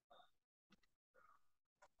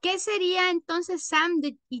 ¿Qué sería entonces Sam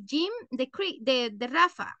y Jim de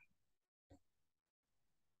Rafa?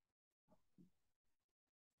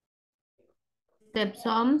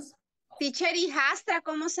 Stepsons. Teacher, hijastra,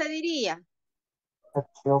 ¿cómo se diría?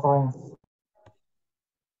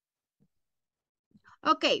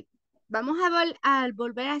 Ok, vamos a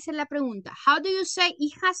volver a hacer la pregunta. How do you say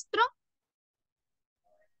hijastro?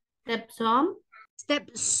 Stepson.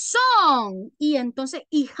 Stepson. Y entonces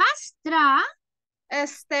hijastra.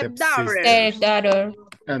 Stepdaughter. Stepdaughter.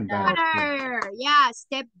 Yeah,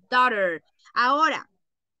 stepdaughter. Ahora,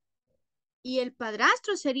 y el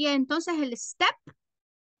padrastro sería entonces el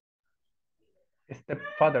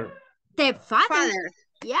Stepfather. Stepfather.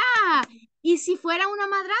 Yeah. ¿Y si fuera una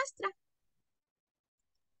madrastra?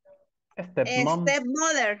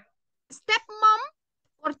 Stepmother. Stepmom,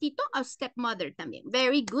 cortito, o stepmother también.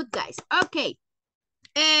 Very good, guys. Okay.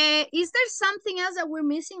 Is there something else that we're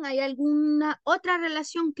missing? ¿Hay alguna otra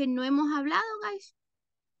relación que no hemos hablado, guys?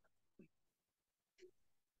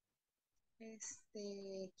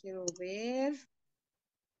 Quiero ver.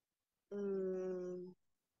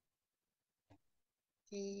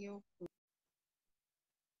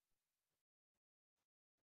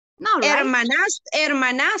 No, right?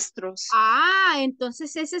 Hermanastros. Ah,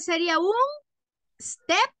 entonces ese sería un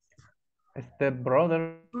Stepbrother.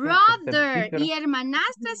 brother. ¿Y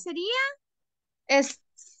hermanastra sería?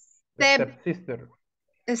 Stepsister.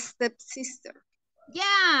 Stepsister.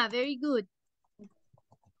 Yeah, very good.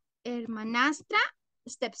 Hermanastra,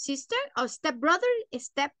 stepsister o stepbrother,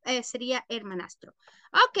 sería hermanastro.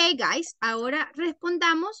 Okay, guys, ahora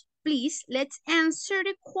respondamos. Please, let's answer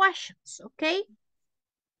the questions, okay?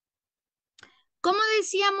 ¿Cómo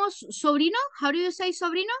decíamos sobrino? How do you say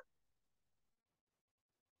sobrino?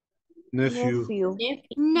 Nephew.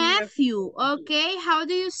 Nephew, okay. How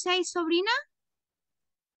do you say sobrina?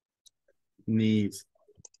 Niece.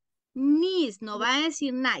 Niece, no va a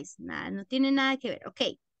decir nice, nada, no tiene nada que ver, ok.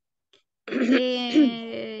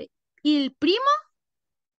 ¿Y el primo?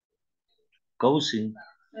 Cousin.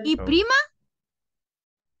 ¿Y prima?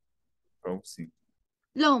 Cousin.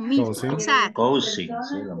 Lo mismo, exacto. Cousin.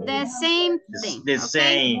 The same thing. The okay?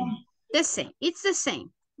 same. The same, it's the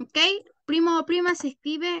same, ok. Primo o prima se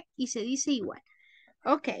escribe y se dice igual.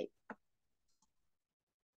 Ok.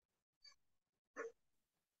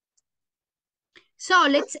 So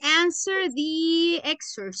let's answer the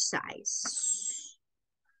exercise.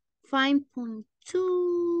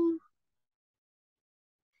 5.2.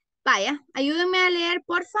 Vaya, ayúdenme a leer,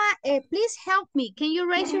 porfa. Please help me. Can you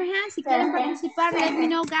raise your hand si quieren participar? Let me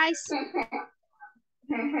know, guys.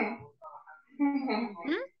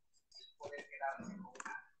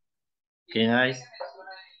 Can I?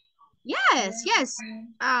 Yes, yes.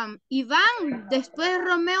 Iván, después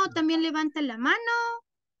Romeo también levanta la mano.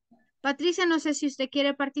 Patricia, no sé si usted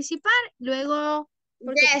quiere participar. Luego,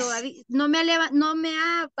 porque todavía no me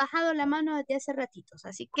ha bajado la mano desde hace ratitos.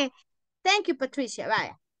 Así que, thank you, Patricia.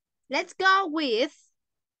 Vaya. Let's go with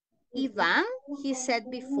Ivan. He said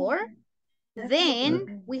before.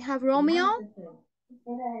 Then we have Romeo.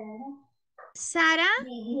 Sara.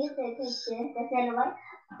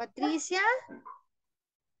 Patricia.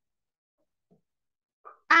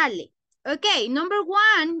 Ale. Okay, number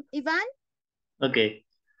 1, Ivan. Okay.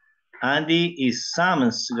 Andy is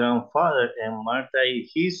Sam's grandfather and Martha is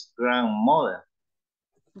his grandmother.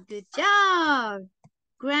 Good job.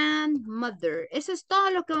 Grandmother. Eso es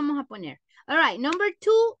todo lo que vamos a poner. All right, number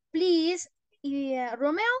 2, please.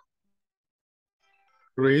 Romeo.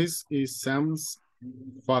 Chris is Sam's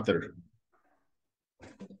father.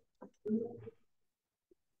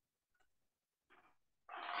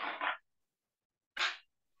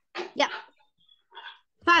 Yeah.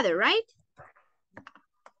 Father, right?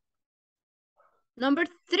 Number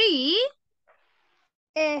 3.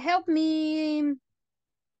 Help me,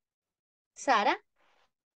 Sara.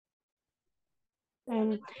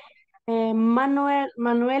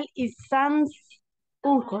 Manuel is Sam's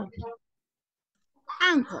uncle.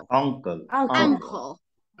 Uncle.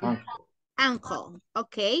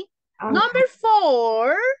 Okay. Number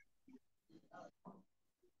 4.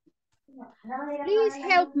 Please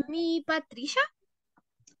help me, Patricia.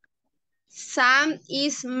 Sam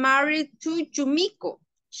is married to Yumiko.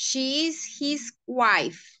 She is his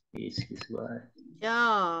wife. Is his wife.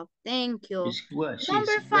 Yeah, thank you.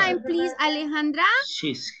 Number 5, please, Alejandra.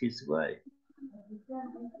 She's his wife.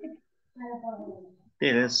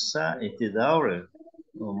 Teresa is the daughter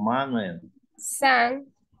of Manuel. Sam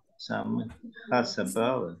has a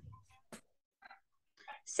brother.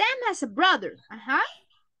 Sam has a brother.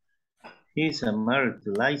 He's married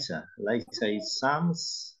to Liza. Liza is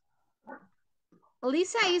Sam's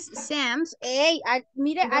Lisa is Sam's. Hey,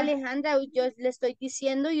 mire, Alejandra, yo le estoy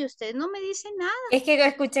diciendo y usted no me dice nada. Es que yo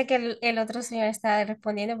escuché que el otro señor estaba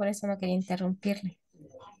respondiendo, por eso no quería interrumpirle.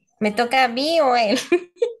 ¿Me toca a mí o él?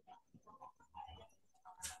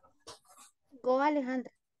 Go,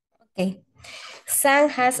 Alejandra. Okay. Sam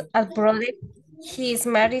has a brother. He is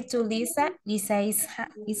married to Lisa. Lisa is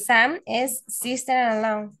Sam is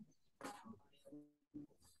sister-in-law.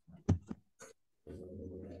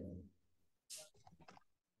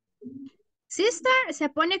 Sister se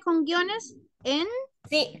pone con guiones en...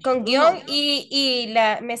 Sí, con guión y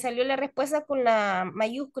me salió la respuesta con la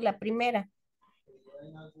mayúscula primera.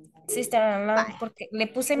 Sister-in-law, porque le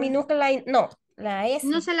puse minúscula y no, la S.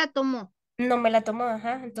 No se la tomó. No me la tomó,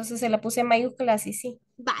 ajá. Entonces se la puse en mayúsculas y sí.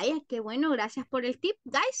 Vaya, qué bueno, gracias por el tip,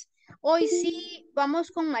 guys. Hoy sí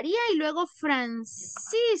vamos con María y luego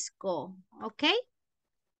Francisco, ¿ok?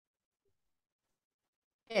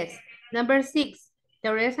 Yes. Number 6.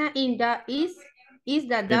 Teresa is the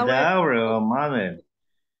The dowry. dowry of mother.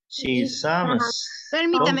 She is Sam's.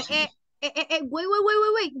 Permítame, cousin.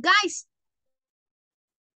 wait, guys.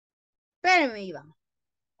 Espérame, Iván.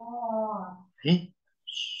 Eh?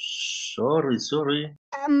 Sorry.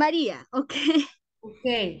 María, ¿ok?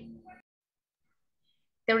 Okay.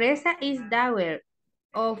 Teresa is daughter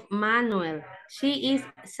of Manuel. She is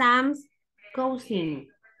Sam's cousin.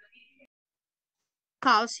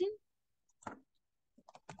 Cousin.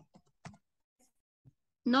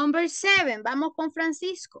 Number 7, vamos con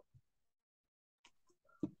Francisco.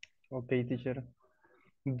 Okay, teacher.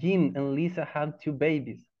 Jim and Lisa have 2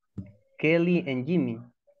 babies, Kelly and Jimmy.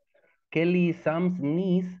 Kelly is Sam's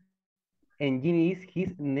niece and Jimmy is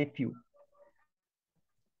his nephew.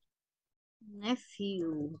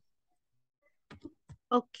 Nephew.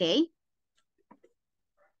 Ok.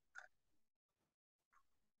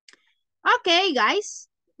 Ok,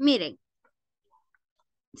 guys. Miren.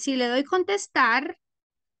 Si le doy contestar.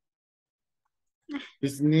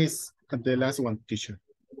 It's niece, the last one, teacher.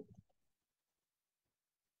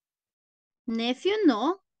 Nephew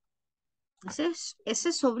no. Ese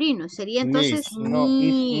es sobrino. Sería entonces Niece. No, it's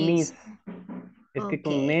niece. niece. Es que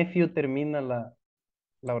con nephew termina la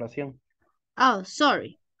oración. Oh,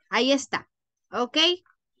 sorry. Ahí está. Ok.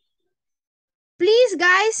 Please,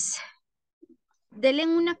 guys. Denle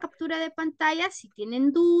una captura de pantalla. Si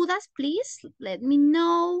tienen dudas, please, let me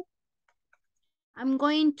know. I'm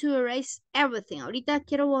going to erase everything. Ahorita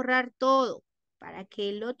quiero borrar todo para que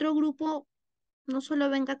el otro grupo no solo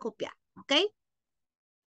venga a copiar, ¿ok?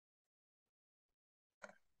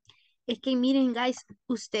 Es que miren, guys,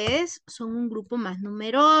 ustedes son un grupo más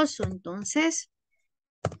numeroso, entonces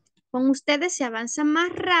con ustedes se avanza más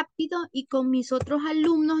rápido y con mis otros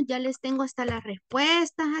alumnos ya les tengo hasta las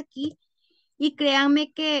respuestas aquí y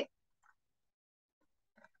créanme que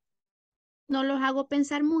no los hago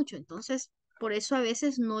pensar mucho, entonces por eso a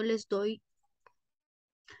veces no les doy,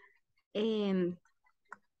 no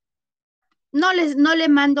les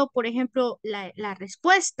mando, por ejemplo, la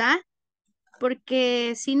respuesta,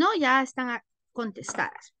 porque si no, ya están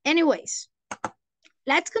contestadas. Anyways,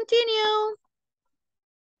 let's continue.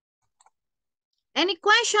 Any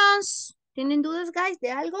questions? ¿Tienen dudas, guys,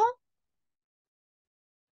 de algo?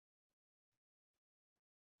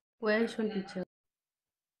 Question, teacher.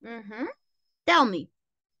 Tell me.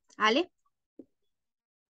 Ale.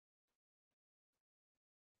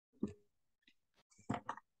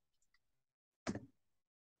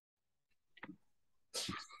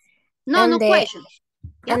 No questions.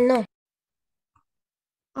 Yeah. No.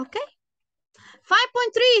 Ok.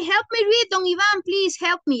 5.3, help me read, don Iván, please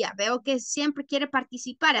help me. Ya veo que siempre quiere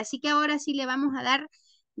participar, así que ahora sí le vamos a dar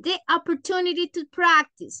the opportunity to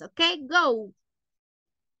practice, ok? Go.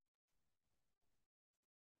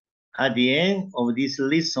 At the end of this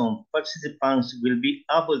lesson, participants will be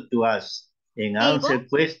able to ask and answer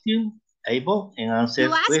questions. Able and answer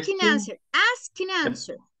questions. Ask and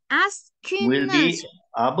answer. Ask and will answer. be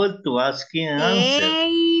able to ask and answer.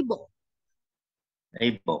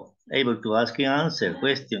 Able to ask and answer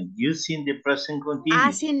question using the present continuous.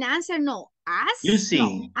 Ask and answer, no. Ask.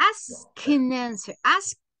 Using. No. Ask and answer.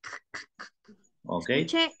 Ask. Okay.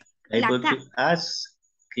 Escuche able la to ask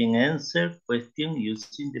and answer question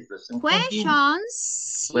using the present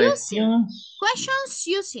continuous. Questions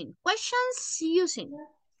using.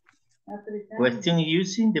 Question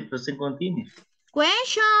using the present continuous.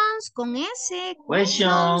 Questions con S.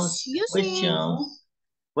 Questions using.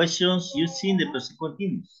 Questions using the present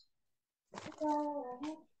continuous.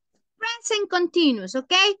 Present continuous,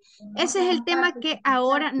 ¿ok? Ese es el tema que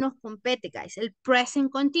ahora nos compete, guys, el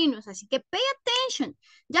present continuous. Así que pay attention.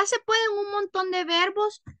 Ya se pueden un montón de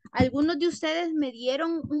verbos. Algunos de ustedes me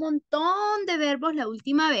dieron un montón de verbos la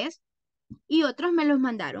última vez y otros me los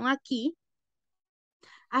mandaron aquí.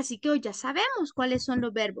 Así que hoy ya sabemos cuáles son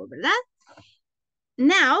los verbos, ¿verdad?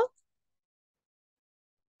 Now,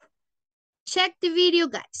 check the video,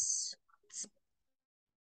 guys.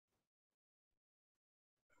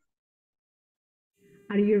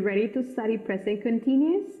 Are you ready to study present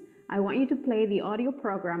continuous? I want you to play the audio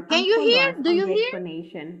program. Can you hear? Do you hear?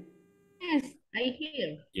 Explanation. Yes, I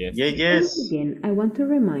hear. Yes. Once again, I want to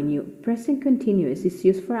remind you, present continuous is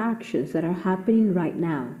used for actions that are happening right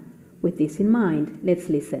now. With this in mind, let's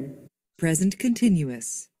listen. Present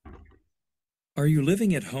continuous. Are you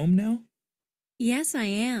living at home now? Yes, I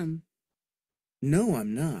am. No,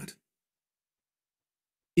 I'm not.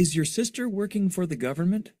 Is your sister working for the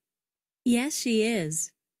government? Yes, she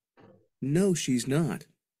is. No, she's not.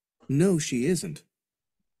 No, she isn't.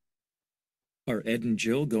 Are Ed and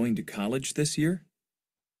Jill going to college this year?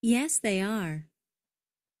 Yes, they are.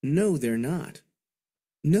 No, they're not.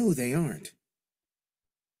 No, they aren't.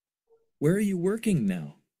 Where are you working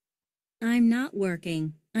now? I'm not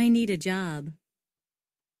working. I need a job.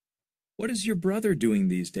 What is your brother doing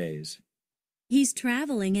these days? He's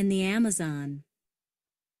traveling in the Amazon.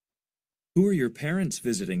 Who are your parents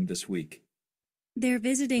visiting this week? They're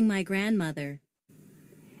visiting my grandmother.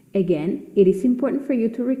 Again, it is important for you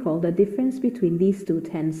to recall the difference between these two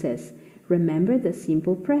tenses. Remember, the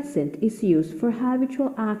simple present is used for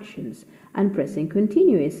habitual actions, and present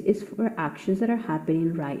continuous is for actions that are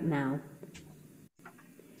happening right now.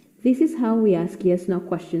 This is how we ask yes/no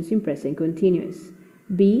questions in present continuous.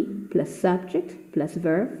 Be plus subject plus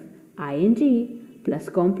verb, ing plus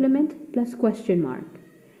complement plus question mark.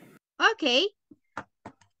 Ok.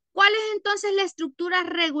 ¿Cuál es entonces la estructura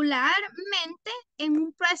regularmente en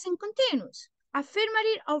un present continuous?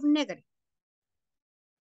 Affirmative o negative.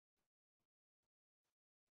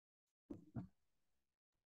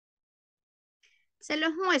 Se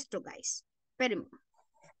los muestro, guys. Espérenme.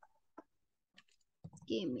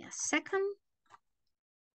 Give me a second.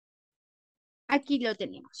 Aquí lo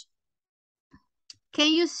tenemos.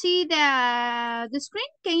 Can you see the screen?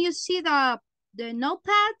 Can you see the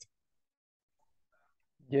notepad?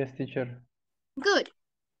 Yes, teacher. Good.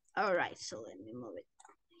 All right, so let me move it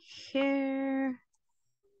here.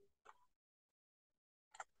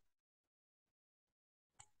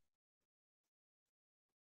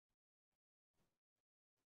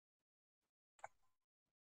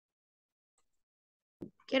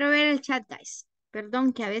 Quiero ver el chat, guys.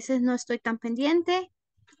 Perdón que a veces no estoy tan pendiente.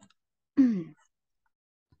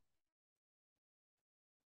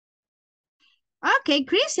 Okay,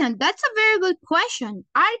 Christian, that's a very good question.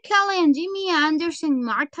 Are Kelly and Jimmy Anderson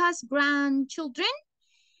Martha's grandchildren?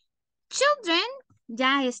 Children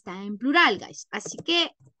ya está en plural, guys. Así que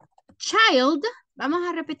child, vamos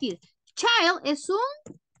a repetir. Child es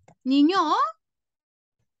un niño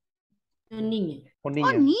Un niño. O o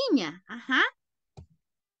niña. niña. Ajá.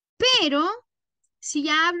 Pero si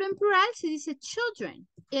ya hablo en plural, se dice children.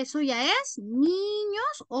 Eso ya es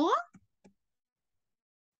niños o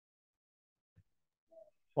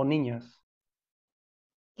niñas.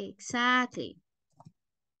 exactly.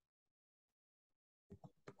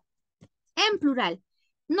 En plural.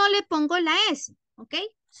 No le pongo la S, ¿ok?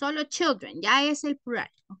 Solo children, ya es el plural,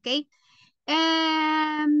 ¿ok?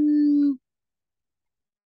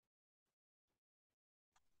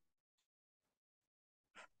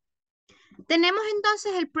 Tenemos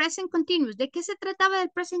entonces el present continuous. ¿De qué se trataba el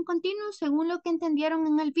present continuous según lo que entendieron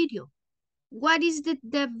en el video? What is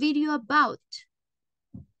the video about?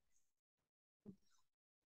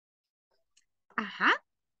 Ajá.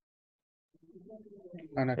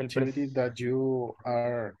 An activity that you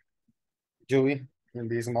are doing in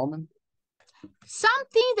this moment.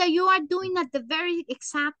 Something that you are doing at the very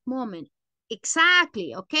exact moment.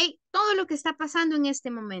 Exactly, ¿ok? Todo lo que está pasando en este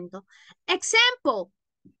momento. Example.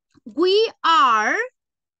 We are,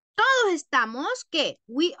 todos estamos, ¿qué?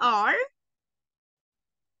 We are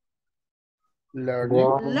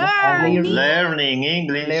Learning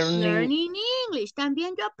English. Learning English.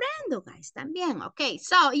 También yo aprendo, guys. También. Okay.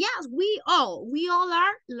 So, yes, we all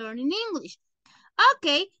are learning English.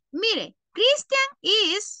 Okay. Mire, Christian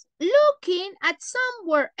is looking at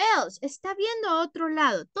somewhere else. Está viendo a otro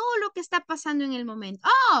lado. Todo lo que está pasando en el momento.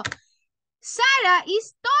 Oh, Sarah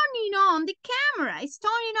is turning on the camera. Is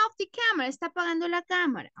turning off the camera. Está apagando la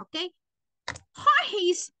cámara. Okay. Jorge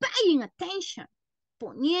is paying attention.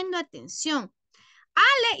 Poniendo atención.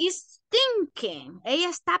 Ale is thinking. Ella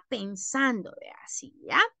está pensando, vea así,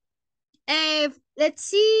 ¿ya? Let's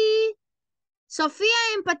see.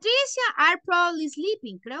 Sofía and Patricia are probably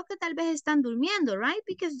sleeping. Creo que tal vez están durmiendo, right?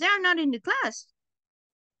 Because they're not in the class.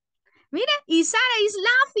 Mira, y Sara is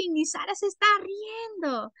laughing. Y Sara se está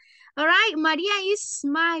riendo. All right, María is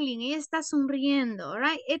smiling. Ella está sonriendo. All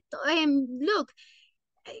right, look,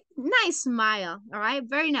 nice smile. All right,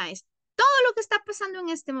 very nice. Todo lo que está pasando en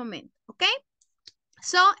este momento, ¿ok?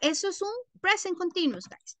 So, eso es un present continuous,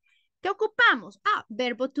 guys. ¿Qué ocupamos?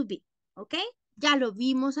 Verbo to be, ¿ok? Ya lo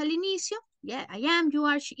vimos al inicio. Yeah, I am, you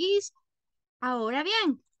are, she is. Ahora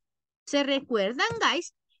bien, ¿se recuerdan,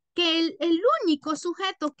 guys? Que el único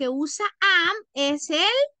sujeto que usa am es el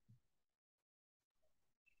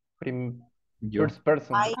first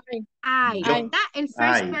person. I, Yo. ¿verdad? El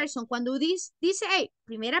first I. person. Cuando dice hey,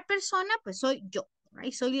 primera persona, pues soy yo,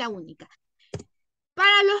 right? Soy la única.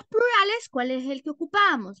 Para los plurales, ¿cuál es el que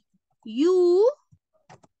ocupamos? You,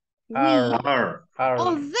 Are.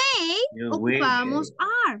 o they, You, ocupamos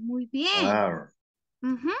are. Muy bien. Are.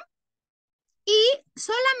 Ujú. Y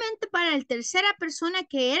solamente para el tercera persona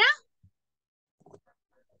que era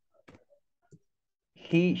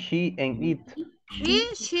He, she, and it.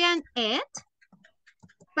 he, she, and it.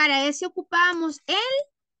 Para ese ocupamos el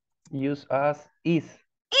Use as, is.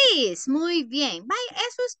 is. Muy bien. Vaya,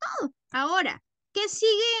 eso es todo. Ahora, ¿qué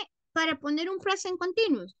sigue para poner un present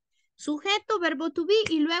continuous? Sujeto, verbo to be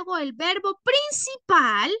y luego el verbo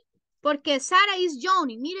principal, porque Sara is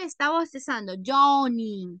Johnny. Mire, está bostezando.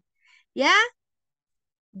 Johnny. ¿Ya?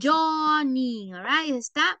 Johnny. All right,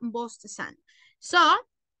 está bostezando. So,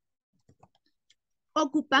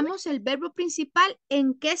 ocupamos el verbo principal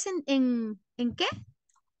en qué? ¿En qué?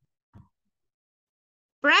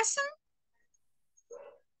 Present.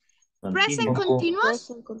 Present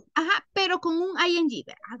continuous. Ajá, pero con un ing,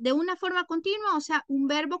 ¿verdad? De una forma continua, o sea, un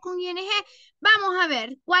verbo con ing. Vamos a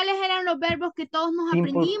ver, ¿cuáles eran los verbos que todos nos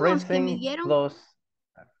aprendimos? Que me dieron. Plus.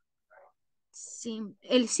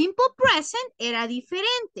 El simple present era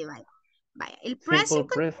diferente, vaya. Vaya, el present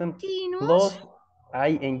continuous. Plus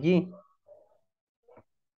ing.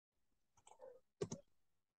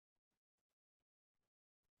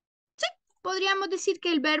 Sí, podríamos decir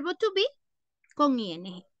que el verbo to be con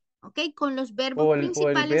ing. ¿Ok? Con los verbos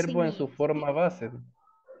principales. O el verbo en su forma base.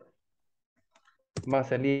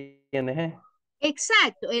 Más el ing.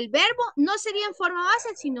 Exacto. El verbo no sería en forma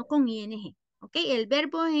base, sino con ing. ¿Ok? El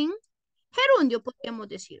verbo en gerundio, podríamos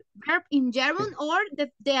decir. Verb in gerund or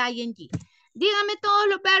the ing. Dígame todos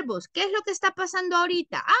los verbos. ¿Qué es lo que está pasando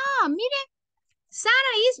ahorita? Mire.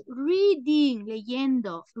 Sara is reading,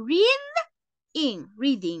 leyendo.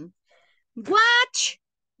 Reading. Watch,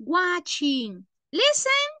 watching.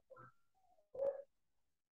 Listen.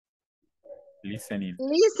 Listening.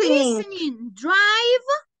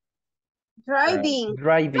 Driving.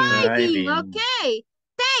 Ok.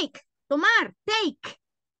 Take, tomar, take.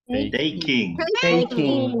 Taking.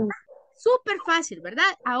 Súper fácil, ¿verdad?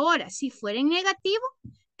 Ahora, si fuera en negativo,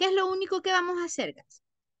 ¿qué es lo único que vamos a hacer, guys?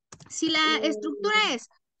 Si la estructura es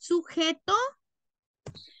sujeto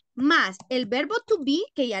más el verbo to be,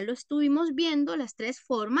 que ya lo estuvimos viendo, las tres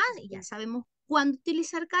formas, y ya sabemos cuándo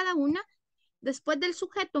utilizar cada una. Después del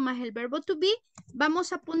sujeto más el verbo to be,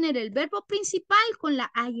 vamos a poner el verbo principal con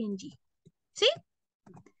la ing. ¿Sí?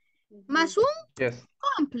 Más un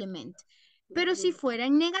complement. Pero si fuera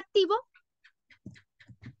en negativo.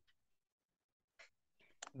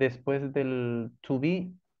 Después del to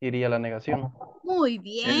be, iría la negación. Muy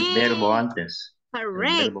bien. El verbo antes.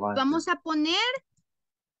 Correcto. Vamos a poner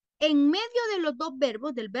en medio de los dos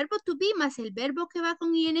verbos, del verbo to be más el verbo que va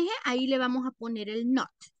con ing, ahí le vamos a poner el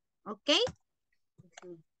not. ¿Ok?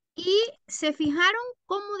 Y se fijaron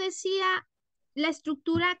cómo decía la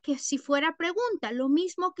estructura que si fuera pregunta, lo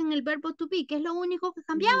mismo que en el verbo to be, que es lo único que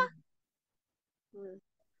cambiaba.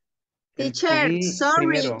 Teacher, sorry,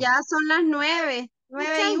 primero. ya son las 9.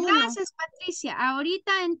 9 y 1. Gracias, Patricia.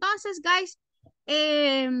 Ahorita entonces, guys,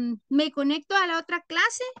 me conecto a la otra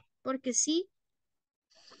clase porque sí.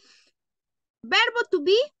 Verbo to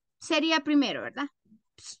be sería primero, ¿verdad?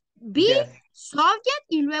 Be, subject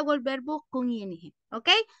y luego el verbo con ing. ¿Ok?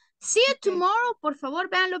 See you tomorrow. Por favor,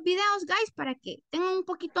 vean los videos, guys, para que tengan un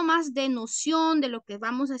poquito más de noción de lo que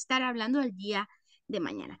vamos a estar hablando el día de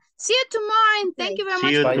mañana. See you tomorrow and thank you very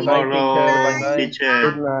much. See you tomorrow,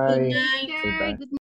 teacher. Good night.